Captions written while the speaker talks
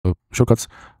shortcuts,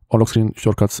 on lock screen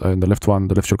shortcuts, and the left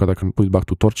shortcut, I can put it back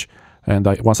to torch. And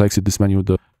once I exit this menu,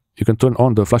 you can turn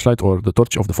on the flashlight or the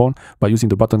torch of the phone by using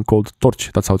the button called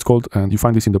torch. That's how it's called. And you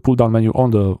find this in the pull down menu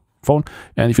on the phone.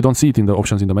 And if you don't see it in the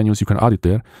options in the menus, you can add it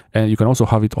there. And you can also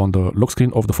have it on the lock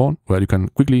screen of the phone, where you can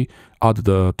quickly add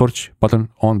the torch button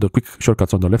on the quick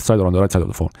shortcuts on the left side or on the right side of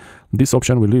the phone. This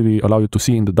option will really allow you to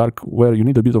see in the dark where you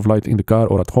need a bit of light in the car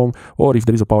or at home, or if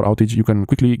there is a power outage, you can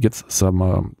quickly get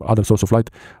some other source of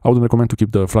light. I wouldn't recommend to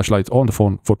keep the flashlight on the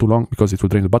phone for too long, because it will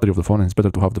drain the battery of the phone, and it's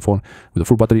better to have the phone with a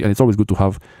full battery. And it's always good to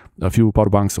have a few power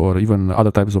banks or even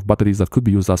other types of batteries that could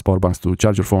be used as power banks to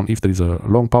charge your phone if there is a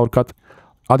long power cut.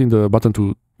 Adding the button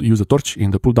to use the torch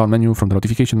in the pull down menu from the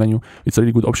notification menu, it's a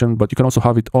really good option. But you can also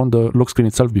have it on the lock screen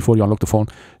itself before you unlock the phone.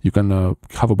 You can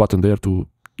have a button there to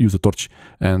use the torch,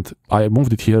 and I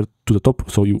moved it here to the top,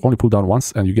 so you only pull down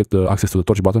once and you get the access to the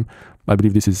torch button. I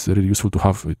believe this is really useful to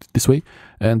have it this way.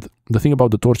 And the thing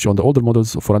about the torch, on the older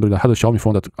models for Android, I had a Xiaomi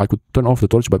phone that I could turn off the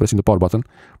torch by pressing the power button,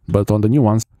 but on the new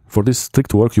ones, for this trick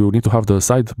to work, you need to have the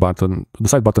side button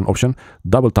option,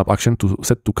 double tap action to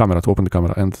set to camera, to open the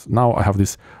camera. And now I have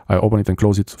this, I open it and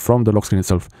close it from the lock screen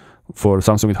itself. For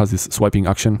Samsung, it has this swiping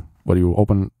action where you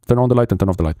turn on the light and turn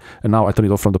off the light. And now I turn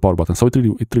it off from the power button. So it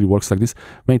really works like this.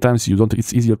 Many times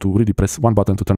it's easier to really press one button to turn